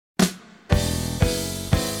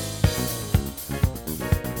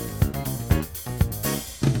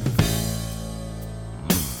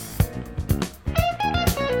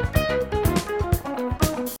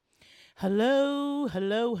Hello,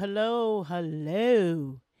 hello, hello,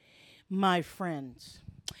 hello, my friends,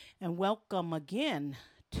 and welcome again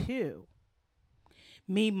to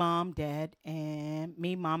Me, Mom,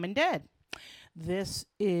 and Dad. This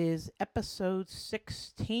is episode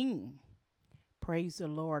 16. Praise the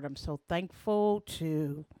Lord. I'm so thankful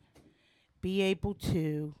to be able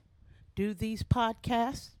to do these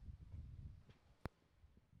podcasts.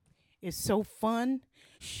 It's so fun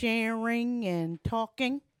sharing and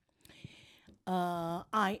talking.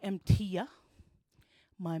 I am Tia.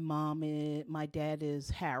 My dad is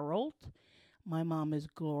Harold. My mom is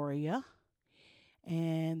Gloria,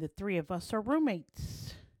 and the three of us are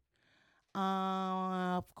roommates.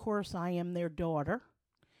 Of course, I am their daughter,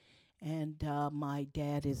 and my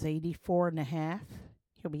dad is 84 and a half.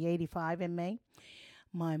 He'll be 85 in May.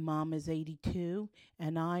 My mom is 82,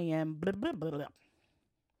 and I am blah, blah, blah, blah,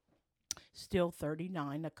 still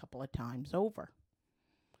 39 a couple of times over.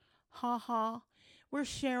 Ha ha. We're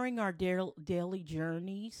sharing our daily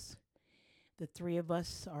journeys. The three of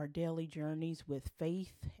us, our daily journeys with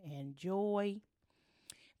faith and joy.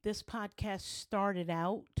 This podcast started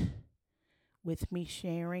out with me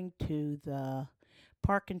sharing to the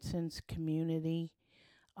Parkinson's community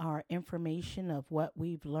our information of what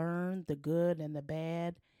we've learned, the good and the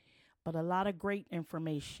bad, but a lot of great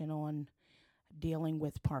information on dealing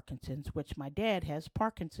with Parkinson's, which my dad has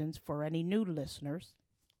Parkinson's for any new listeners.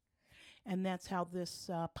 And that's how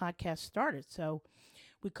this podcast started. So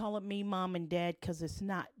we call it Me, Mom, and Dad because it's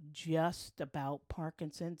not just about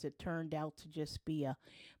Parkinson's. It turned out to just be a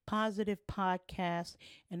positive podcast.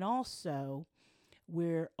 And also,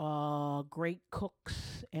 we're great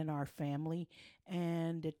cooks in our family.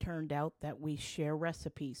 And it turned out that we share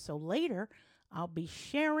recipes. So later, I'll be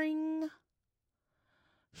sharing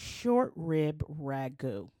short rib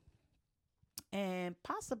ragu and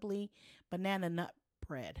possibly banana nut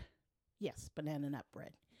bread. Yes, banana nut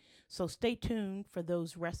bread. So stay tuned for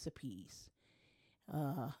those recipes.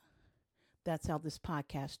 Uh, that's how this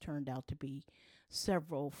podcast turned out to be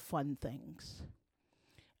several fun things.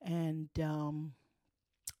 And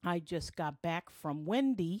I just got back from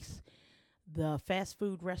Wendy's, the fast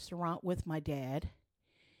food restaurant, with my dad.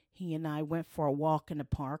 He and I went for a walk in the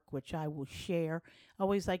park, which I will share. I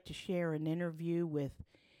always like to share an interview with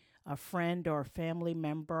a friend or a family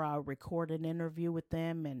member. I'll record an interview with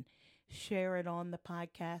them and share it on the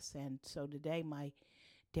podcast. And so today, my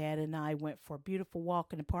dad and I went for a beautiful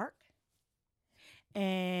walk in the park.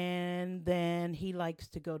 And then he likes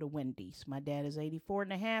to go to Wendy's. My dad is 84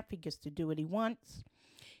 and a half. He gets to do what he wants.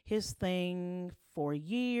 His thing for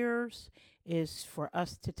years is for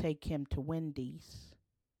us to take him to Wendy's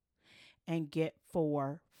and get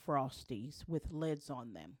 4 Frosties with lids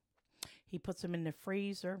on them. He puts them in the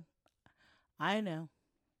freezer. I know.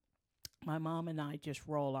 My mom and I just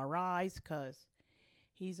roll our eyes because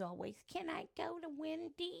he's always, can I go to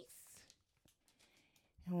Wendy's?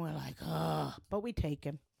 And we're like, ugh. But we take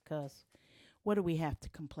him because what do we have to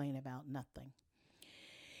complain about? Nothing.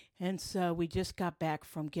 And so we just got back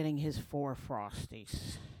from getting his 4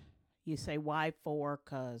 Frosties. You say, why 4?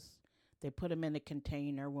 Because they put them in a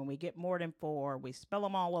container. When we get more than 4, we spill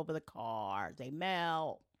them all over the car. They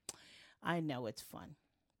melt. I know it's fun.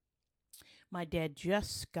 My dad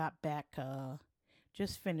just got back,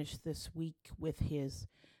 just finished this week with his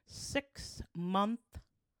 6-month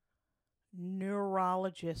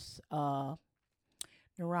neurologist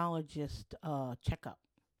checkup.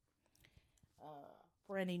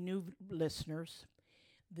 For any new listeners,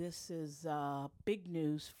 this is big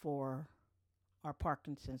news for our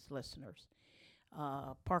Parkinson's listeners.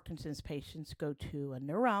 Parkinson's patients go to a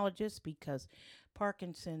neurologist because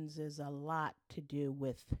Parkinson's is a lot to do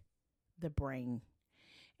with the brain.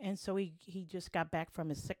 And so he just got back from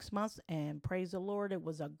his 6 months, and praise the Lord, it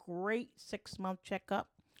was a great 6-month checkup.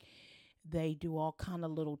 They do all kind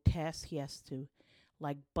of little tests. He has to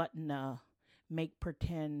like button a make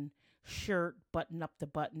pretend shirt, button up the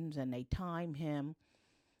buttons, and they time him.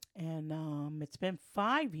 And it's been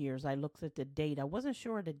 5 years. I looked at the date. I wasn't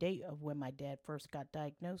sure of the date of when my dad first got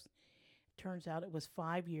diagnosed. Turns out it was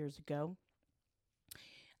 5 years ago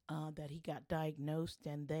that he got diagnosed,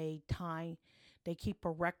 and they keep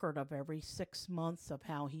a record of every 6 months of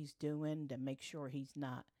how he's doing to make sure he's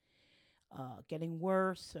not getting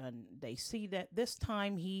worse. And they see that this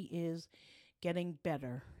time he is getting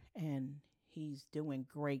better and he's doing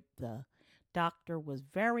great. The doctor was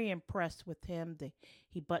very impressed with him.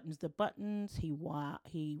 He buttons the buttons. He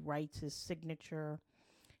writes his signature.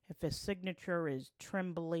 If his signature is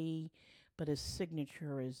trembly, but his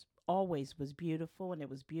signature is always was beautiful, and it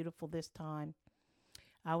was beautiful this time.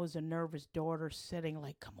 I was a nervous daughter sitting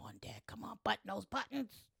like, come on, Dad, come on, button those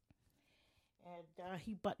buttons. And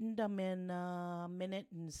he buttoned them in a minute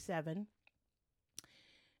and 7.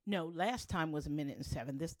 No, last time was a minute and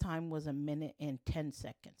 7. This time was a minute and 10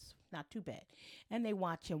 seconds. Not too bad. And they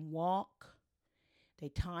watch him walk. They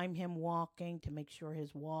time him walking to make sure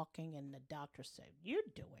he's walking. And the doctor said, "You're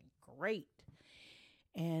doing great."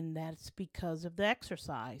 And that's because of the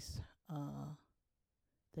exercise.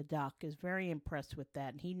 The doc is very impressed with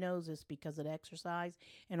that. And he knows it's because of the exercise.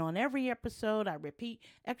 And on every episode, I repeat,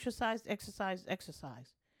 exercise, exercise,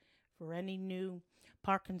 exercise. For any new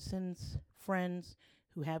Parkinson's friends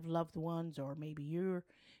who have loved ones, or maybe you're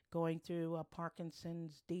going through a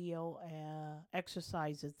Parkinson's deal,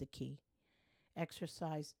 exercise is the key.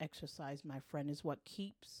 Exercise, exercise, my friend, is what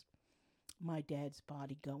keeps my dad's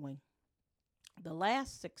body going. The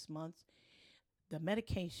last 6 months, the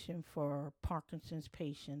medication for Parkinson's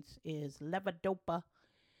patients is carbidopa,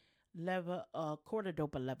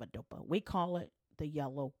 levodopa. We call it the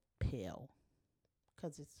yellow pill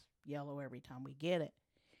because it's yellow every time we get it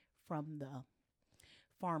from the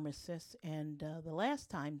pharmacist. And the last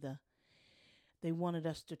time they wanted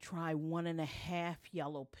us to try 1.5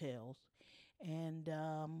 yellow pills. And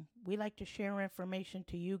we like to share information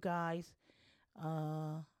to you guys.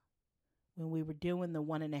 When we were doing the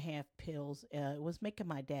 1.5 pills, it was making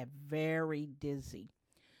my dad very dizzy.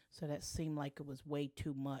 So that seemed like it was way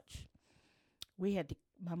too much.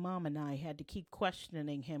 My mom and I had to keep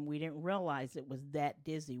questioning him. We didn't realize it was that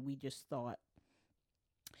dizzy. We just thought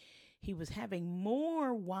he was having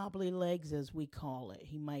more wobbly legs, as we call it.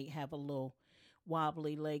 He might have a little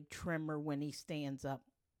wobbly leg tremor when he stands up.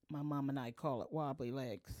 My mom and I call it wobbly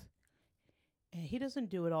legs. And he doesn't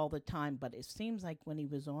do it all the time, but it seems like when he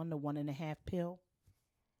was on the 1.5 pill,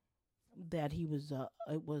 that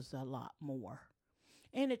it was a lot more.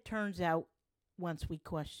 And it turns out, once we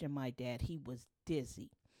questioned my dad, he was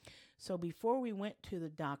dizzy. So before we went to the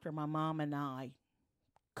doctor, my mom and I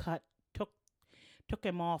took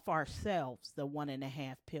him off ourselves, the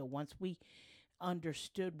 1.5 pill, once we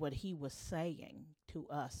understood what he was saying to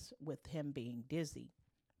us with him being dizzy.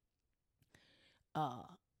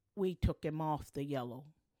 We took him off the yellow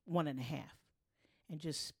 1.5 and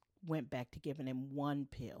just went back to giving him 1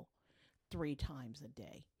 pill 3 times a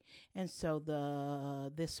day. And so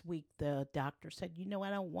this week the doctor said, I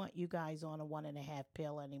don't want you guys on a 1.5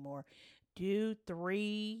 pill anymore. Do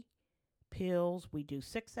 3 pills. We do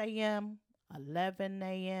 6 a.m., 11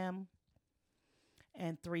 a.m.,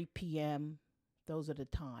 and 3 p.m. Those are the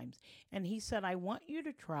times. And he said, I want you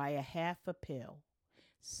to try a half a pill,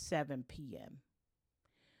 7 p.m.,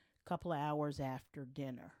 a couple of hours after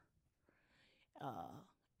dinner.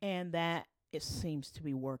 And that it seems to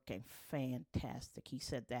be working fantastic. He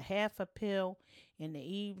said the half a pill in the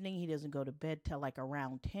evening, he doesn't go to bed till like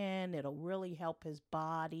around 10. It'll really help his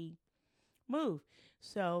body move.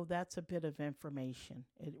 So that's a bit of information.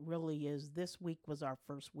 It really is. This week was our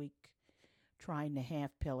first week trying the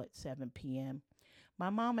half pill at 7 p.m. My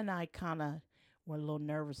mom and I kind of were a little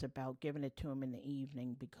nervous about giving it to him in the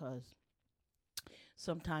evening because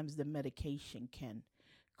sometimes the medication can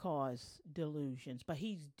cause delusions. But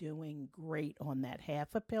he's doing great on that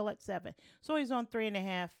half a pill at 7. So he's on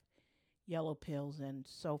 3.5 yellow pills, and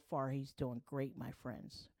so far he's doing great, my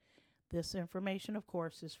friends. This information, of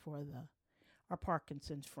course, is for our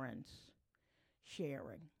Parkinson's friends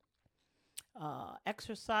sharing.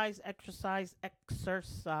 Exercise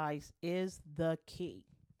is the key.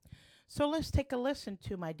 So let's take a listen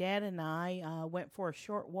to my dad and I went for a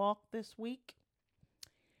short walk this week.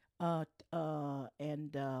 And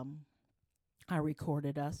I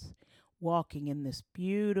recorded us walking in this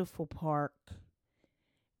beautiful park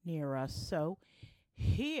near us. So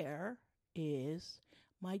here is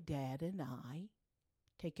my dad and I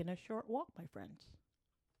taking a short walk, my friends.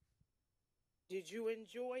 Did you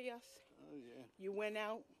enjoy us? Oh, yeah. You went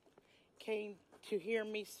out, came to hear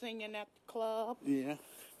me singing at the club? Yeah.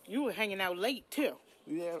 You were hanging out late, too.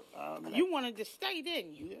 Yeah. You wanted to stay,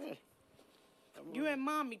 didn't you? Yeah. You and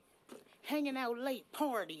Mommy hanging out late,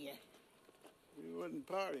 partying. We wasn't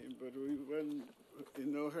partying, but we wasn't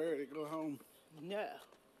in no hurry to go home. No.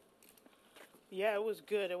 Yeah, it was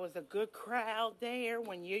good. It was a good crowd there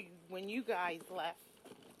when you guys left.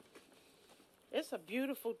 It's a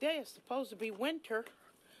beautiful day. It's supposed to be winter,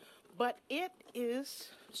 but it is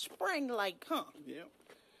spring-like, huh? Yep.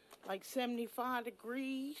 Like 75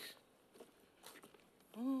 degrees.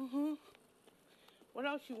 Mm-hmm. What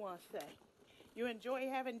else you want to say? You enjoy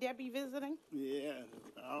having Debbie visiting? Yeah,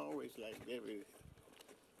 I always like Debbie.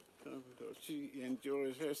 Because she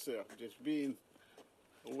enjoys herself, just being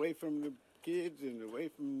away from the kids and away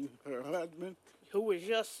from her husband. Who is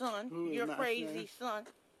your son? Your crazy son.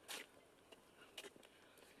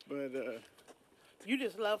 But You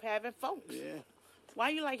just love having folks. Yeah. Why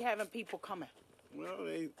you like having people coming? Well,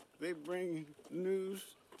 they bring news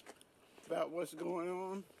about what's going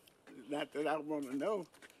on. Not that I want to know,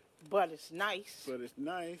 But it's nice. but it's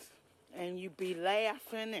nice. And you be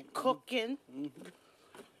laughing and cooking. Mm-hmm.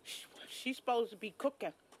 She's supposed to be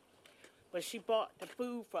cooking. But she bought the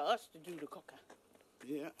food for us to do the cooking.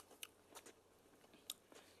 Yeah,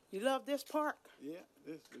 You love this park? yeah,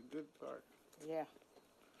 this is a good part. Yeah.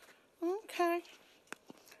 Okay.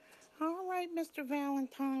 All right, Mr.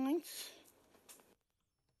 Valentine's.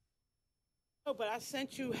 Oh, but I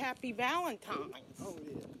sent you Happy Valentine's. Oh,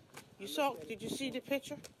 yeah. Did you see the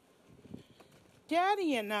picture?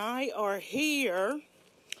 Daddy and I are here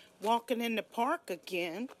walking in the park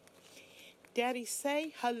again. Daddy,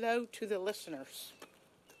 say hello to the listeners.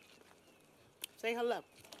 Say hello.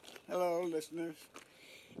 Hello, listeners.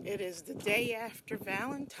 It is the day after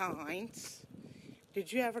Valentine's.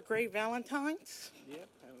 Did you have a great Valentine's? Yep,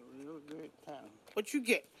 had a real great time. What'd you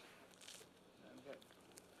get? I got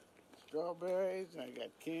strawberries, I got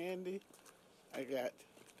candy, I got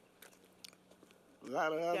a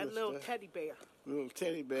lot of other That little stuff. teddy bear. Little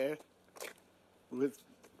teddy bear with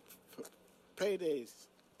paydays,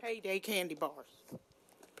 Payday candy bars.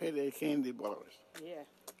 payday candy bars. Yeah.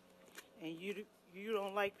 And you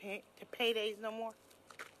don't like paydays no more?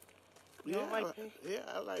 You don't like pay? Yeah,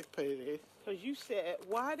 I like paydays. Because you said,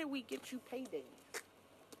 why did we get you paydays?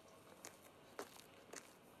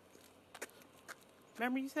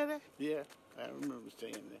 Remember you said that? Yeah, I remember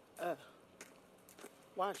saying that.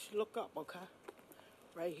 Watch, look up, okay?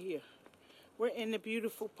 Right here. We're in the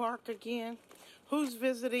beautiful park again. Who's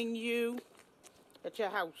visiting you at your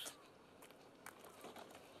house?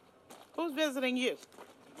 Who's visiting you?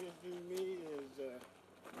 Visiting me is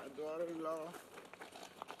my daughter-in-law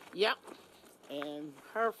Yep. and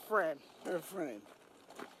Her friend, her friend,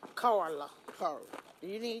 Carla. Carl. Do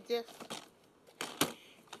you need this?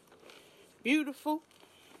 Beautiful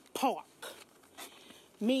park.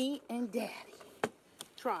 Me and Daddy.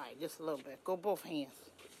 Try just a little bit. Go both hands.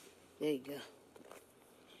 There you go.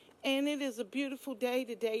 And it is a beautiful day,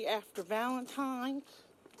 the day after Valentine's.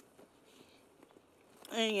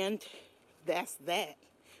 And that's that.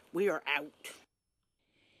 We are out.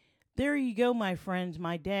 There you go, my friends.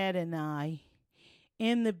 My dad and I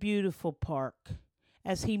in the beautiful park.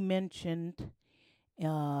 As he mentioned,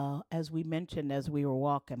 as we were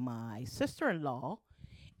walking, my sister-in-law,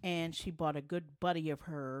 and she brought a good buddy of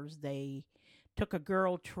hers. They took a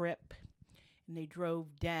girl trip, and they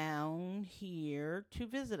drove down here to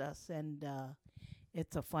visit us, and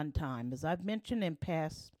it's a fun time. As I've mentioned in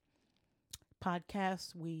past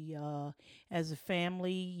podcasts, we, as a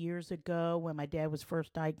family, years ago, when my dad was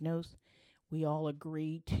first diagnosed, we all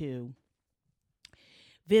agreed to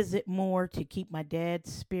visit more to keep my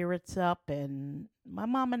dad's spirits up, and my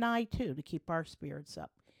mom and I too, to keep our spirits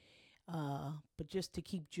up. But just to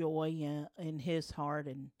keep joy in his heart,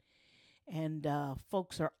 and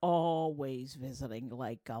folks are always visiting.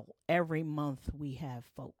 Like every month we have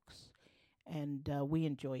folks, and we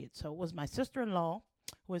enjoy it. So it was my sister-in-law,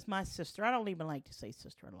 who is my sister. I don't even like to say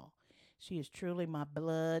sister-in-law. She is truly my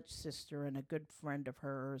blood sister and a good friend of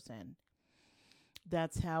hers, and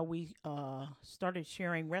that's how we started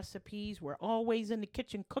sharing recipes. We're always in the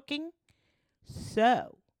kitchen cooking.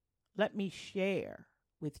 So let me share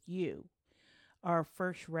with you our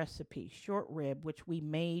first recipe, short rib, which we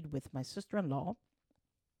made with my sister-in-law.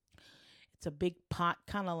 It's a big pot,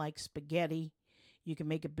 kind of like spaghetti. You can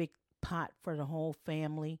make a big pot for the whole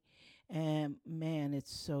family. And man,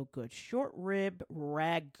 it's so good. Short rib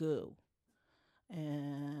ragu.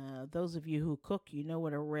 Those of you who cook, you know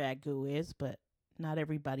what a ragu is, but not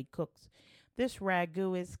everybody cooks. This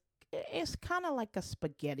ragu is kind of like a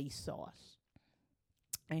spaghetti sauce.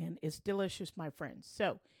 And it's delicious, my friends.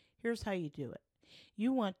 So here's how you do it.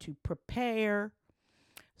 You want to prepare,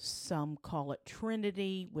 some call it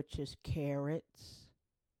Trinity, which is carrots,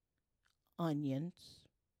 onions,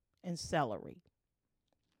 and celery.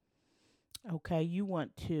 Okay, you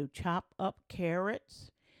want to chop up carrots.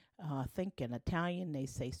 I think in Italian they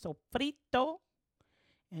say sofrito,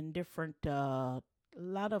 and different, a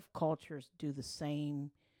lot of cultures do the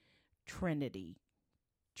same Trinity.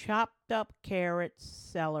 Chopped up carrots,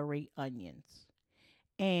 celery, onions.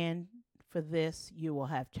 And for this, you will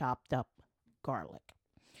have chopped up garlic.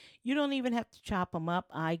 You don't even have to chop them up.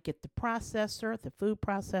 I get the processor, the food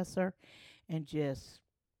processor, and just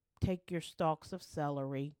take your stalks of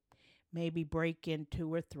celery, maybe break in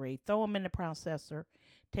 2 or 3, throw them in the processor,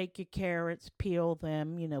 take your carrots, peel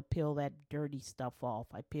them, peel that dirty stuff off.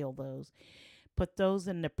 I peel those, put those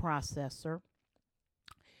in the processor,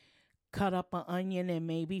 Cut up an onion in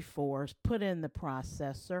maybe fours, put in the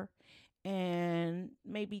processor, and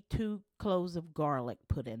maybe 2 cloves of garlic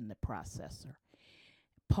put in the processor.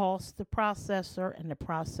 Pulse the processor, and the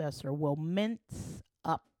processor will mince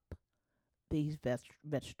up these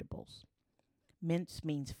vegetables. Mince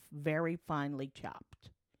means very finely chopped.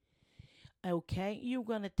 Okay, you're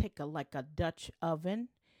going to take a Dutch oven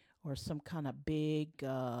or some kind of big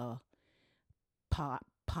pot,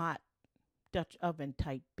 Dutch oven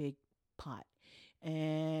type big pot,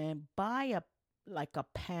 and buy a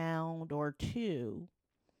pound or two.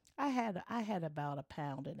 I had about a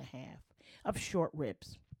pound and a half of short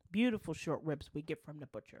ribs, beautiful short ribs we get from the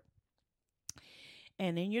butcher.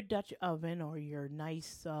 And in your Dutch oven or your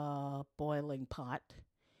nice boiling pot,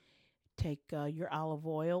 take your olive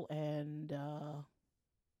oil and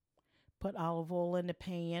put olive oil in the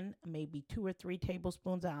pan, maybe 2 or 3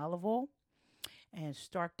 tablespoons of olive oil, and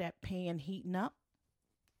start that pan heating up.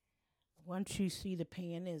 Once you see the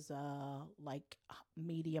pan is like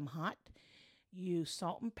medium hot, you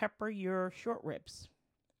salt and pepper your short ribs.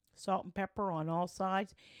 Salt and pepper on all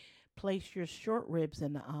sides. Place your short ribs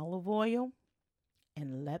in the olive oil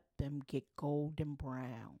and let them get golden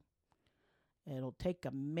brown. It'll take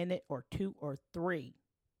a minute or 2 or 3.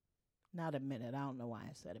 Not a minute. I don't know why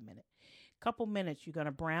I said a minute. Couple minutes. You're going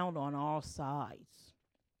to brown on all sides.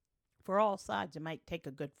 For all sides, it might take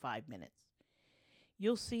a good 5 minutes.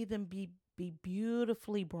 You'll see them be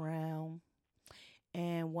beautifully brown.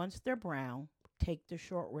 And once they're brown, take the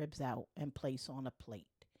short ribs out and place on a plate.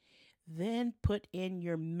 Then put in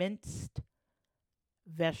your minced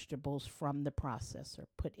vegetables from the processor.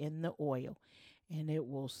 Put in the oil, and it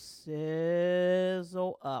will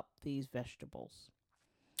sizzle up these vegetables.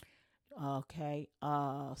 Okay.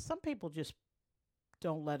 Some people just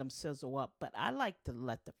don't let them sizzle up, but I like to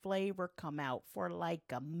let the flavor come out for like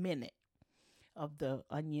a minute of the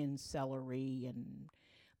onion, celery, and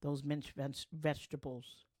those minced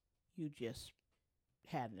vegetables you just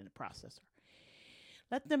had in the processor.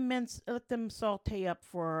 Let them saute up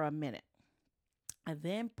for a minute, and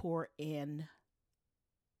then pour in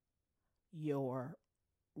you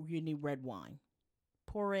need red wine.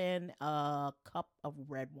 Pour in a cup of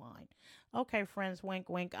red wine. Okay, friends, wink,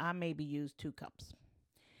 wink. I maybe use 2 cups.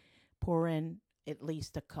 Pour in at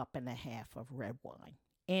least a cup and a half of red wine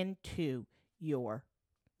into your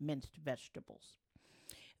minced vegetables.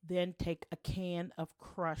 Then take a can of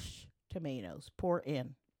crushed tomatoes. Pour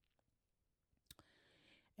in.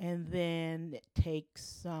 And then take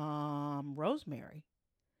some rosemary.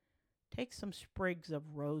 Take some sprigs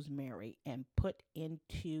of rosemary and put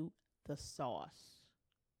into the sauce.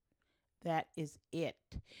 That is it.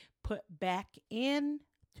 Put back in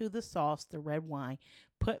to the sauce, the red wine.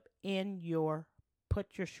 Put your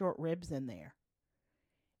short ribs in there.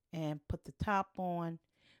 And put the top on.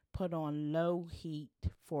 Put on low heat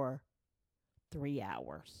for 3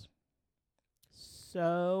 hours.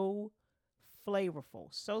 So flavorful,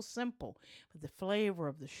 so simple, but the flavor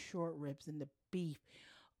of the short ribs and the beef,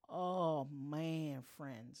 oh man,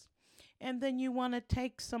 friends. And then you want to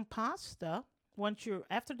take some pasta.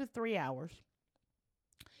 After the 3 hours,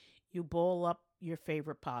 you boil up your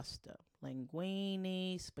favorite pasta,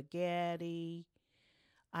 linguine, spaghetti.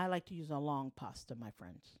 I like to use a long pasta, my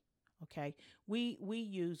friends. Okay, we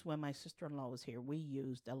use, when my sister-in-law was here, we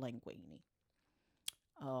used a linguine.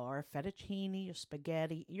 Or fettuccine or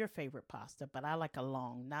spaghetti, your favorite pasta. But I like a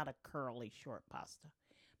long, not a curly, short pasta.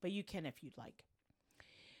 But you can if you'd like.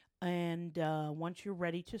 And once you're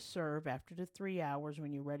ready to serve, after the 3 hours,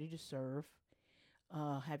 when you're ready to serve,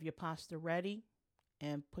 have your pasta ready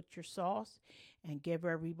and put your sauce and give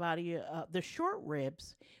everybody, the short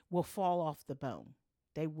ribs will fall off the bone.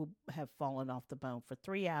 They will have fallen off the bone. For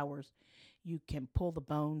 3 hours, you can pull the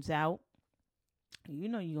bones out. You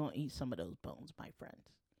know you're going to eat some of those bones, my friends.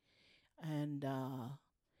 And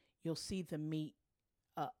you'll see the meat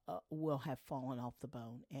will have fallen off the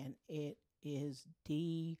bone. And it is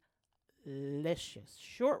delicious.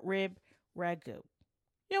 Short rib ragu.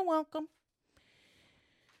 You're welcome.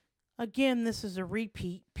 Again, this is a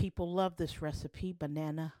repeat. People love this recipe.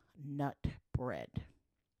 Banana nut bread.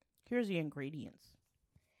 Here's the ingredients.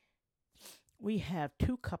 We have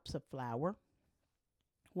 2 cups of flour.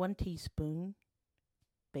 1 teaspoon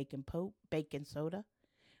baking soda,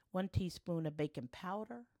 1 teaspoon of baking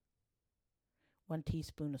powder, 1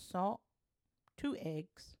 teaspoon of salt, 2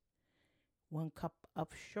 eggs, 1 cup of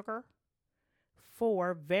sugar,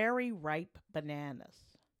 4 very ripe bananas.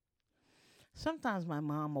 Sometimes my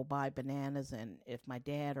mom will buy bananas, and if my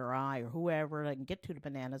dad or I or whoever can get to the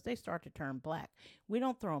bananas, they start to turn black. We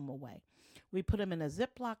don't throw them away. We put them in a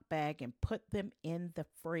Ziploc bag and put them in the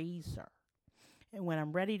freezer. And when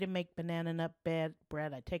I'm ready to make banana nut bread,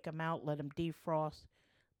 I take them out, let them defrost.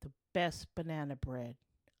 The best banana bread.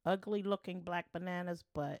 Ugly looking black bananas,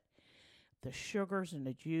 but the sugars and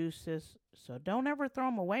the juices. So don't ever throw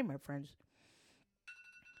them away, my friends.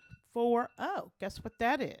 Guess what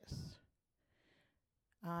that is?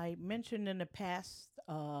 I mentioned in the past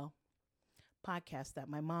podcast that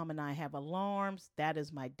my mom and I have alarms. That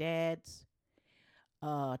is my dad's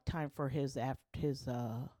time for his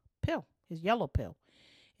pill, his yellow pill.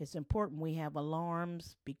 It's important we have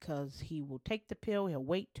alarms because he will take the pill. He'll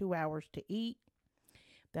wait 2 hours to eat.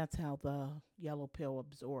 That's how the yellow pill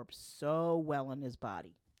absorbs so well in his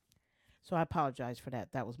body. So I apologize for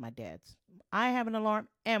that. That was my dad's. I have an alarm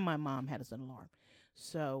and my mom has an alarm.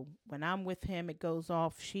 So when I'm with him, it goes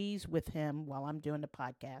off. She's with him while I'm doing the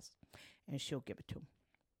podcast and she'll give it to him.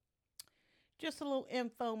 Just a little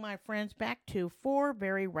info, my friends. Back to 4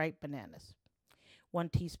 very ripe bananas. 1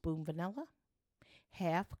 teaspoon vanilla.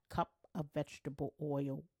 Half cup of vegetable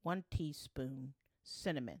oil. 1 teaspoon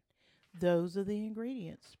cinnamon. Those are the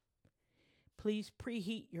ingredients. Please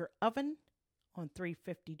preheat your oven on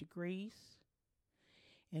 350 degrees.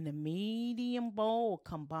 In a medium bowl,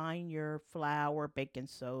 combine your flour, baking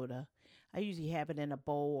soda. I usually have it in a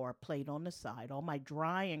bowl or a plate on the side. All my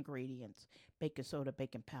dry ingredients, baking soda,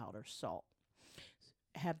 baking powder, salt.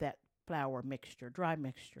 Have that flour mixture, dry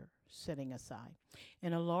mixture, sitting aside.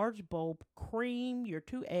 In a large bowl, cream your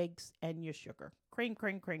 2 eggs and your sugar. Cream.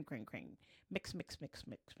 Mix.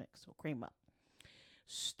 So cream up.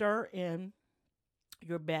 Stir and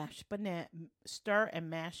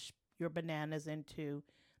mash your bananas into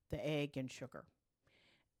the egg and sugar.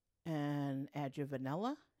 And add your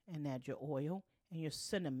vanilla and add your oil and your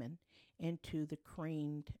cinnamon into the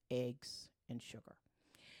creamed eggs and sugar.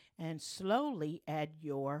 And slowly add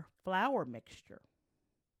your flour mixture,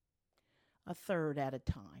 a third at a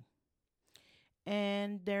time.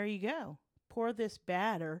 And there you go. Pour this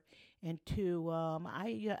batter into,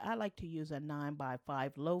 I like to use a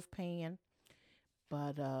 9x5 loaf pan,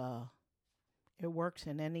 but it works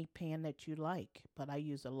in any pan that you like. But I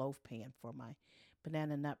use a loaf pan for my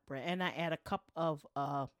banana nut bread. And I add a cup of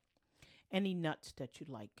any nuts that you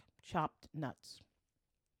like, chopped nuts.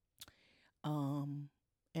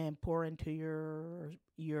 And pour into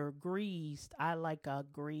your greased. I like a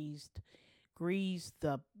grease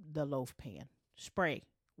the loaf pan. Spray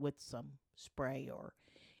with some spray, or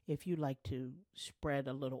if you like to spread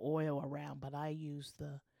a little oil around, but I use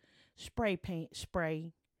the spray can,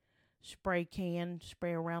 spray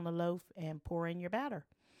around the loaf and pour in your batter.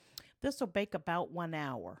 This will bake about 1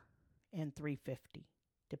 hour in 350,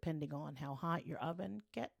 depending on how hot your oven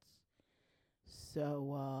gets.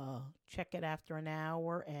 So check it after an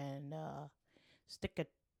hour and stick a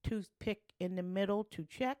toothpick in the middle to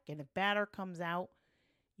check. And if batter comes out,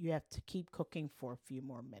 you have to keep cooking for a few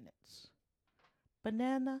more minutes.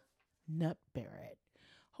 Banana nut bread.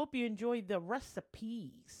 Hope you enjoyed the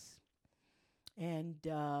recipes. And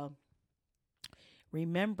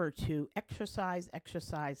remember to exercise.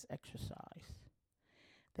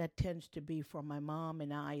 That tends to be for my mom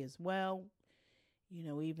and I as well. You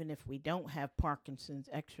know, even if we don't have Parkinson's,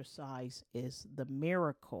 exercise is the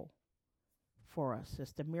miracle for us.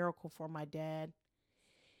 It's the miracle for my dad.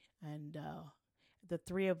 And the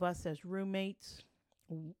 3 of us as roommates,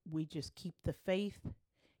 we just keep the faith,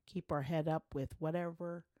 keep our head up with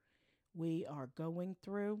whatever we are going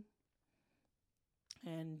through,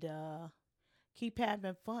 and keep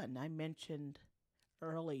having fun. I mentioned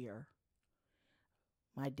earlier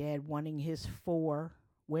my dad wanting his 4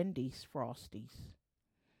 Wendy's Frosties.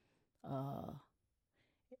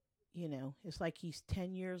 You know, it's like he's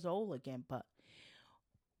 10 years old again, but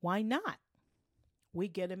why not? We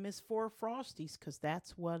get him his 4 Frosties because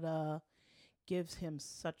that's what gives him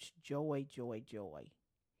such joy.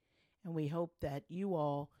 And we hope that you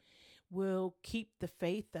all will keep the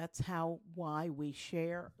faith. That's why we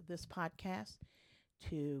share this podcast,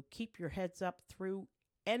 to keep your heads up through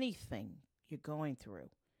anything you're going through.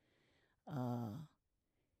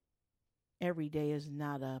 Every day is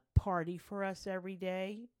not a party for us every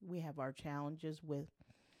day. We have our challenges with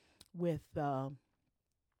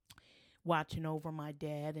watching over my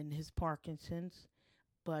dad and his Parkinson's.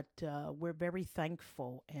 But we're very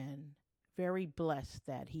thankful and very blessed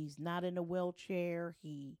that he's not in a wheelchair.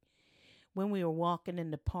 When we were walking in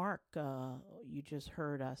the park, you just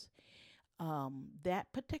heard us.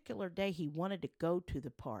 That particular day, he wanted to go to the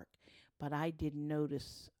park, but I didn't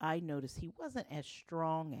notice. I noticed he wasn't as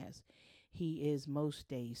strong as he is most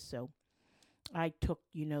days. So I took,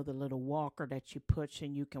 the little walker that you push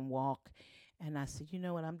and you can walk. And I said, you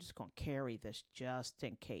know what, I'm just going to carry this just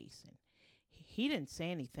in case. And he didn't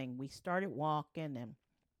say anything. We started walking and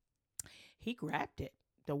he grabbed it,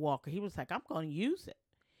 the walker. He was like, I'm going to use it.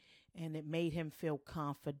 And it made him feel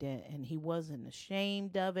confident and he wasn't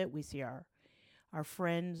ashamed of it. We see our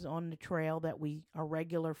friends on the trail that we are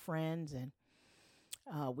regular friends, and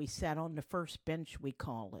we sat on the first bench, we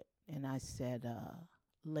call it. And I said,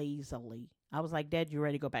 lazily, I was like, Dad, you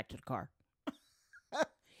ready to go back to the car?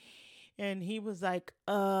 And he was like,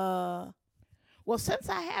 well, since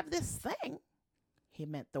I have this thing, he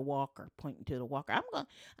meant the walker, pointing to the walker. I'm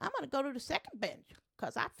gonna go to the second bench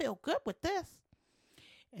because I feel good with this.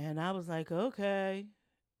 And I was like, okay.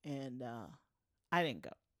 And I didn't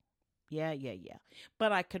go. Yeah.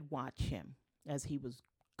 But I could watch him as he was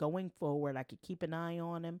going forward. I could keep an eye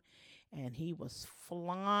on him, and he was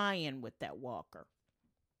flying with that walker.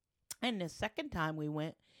 And the second time we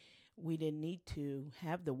went, we didn't need to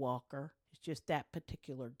have the walker. It's just that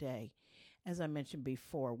particular day. As I mentioned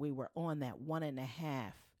before, we were on that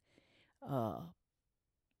 1.5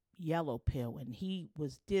 yellow pill, and he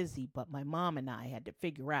was dizzy, but my mom and I had to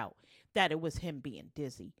figure out that it was him being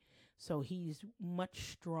dizzy. So he's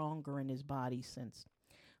much stronger in his body since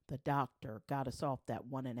the doctor got us off that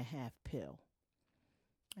 1.5 pill.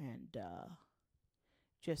 And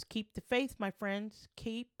just keep the faith, my friends.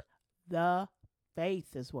 Keep the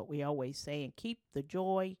faith is what we always say, and keep the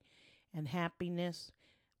joy and happiness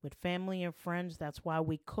with family and friends. That's why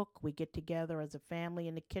we cook. We get together as a family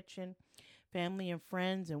in the kitchen, family and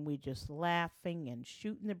friends, and we just laughing and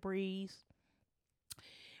shooting the breeze.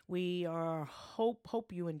 We are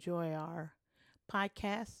hope you enjoy our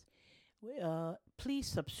podcast. Please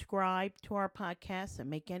subscribe to our podcast and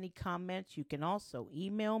make any comments. You can also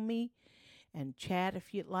email me and chat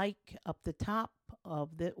if you'd like. Up the top of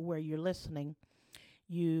where you're listening,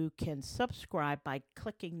 you can subscribe by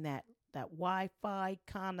clicking that Wi-Fi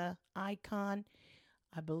kind of icon.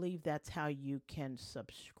 I believe that's how you can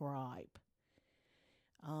subscribe.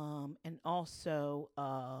 And also,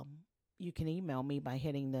 you can email me by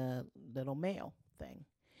hitting the little mail thing.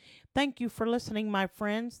 Thank you for listening, my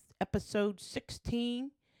friends. Episode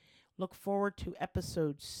 16. Look forward to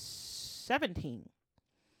episode 17.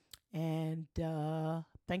 And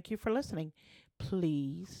thank you for listening.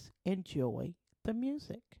 Please enjoy the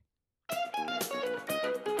music.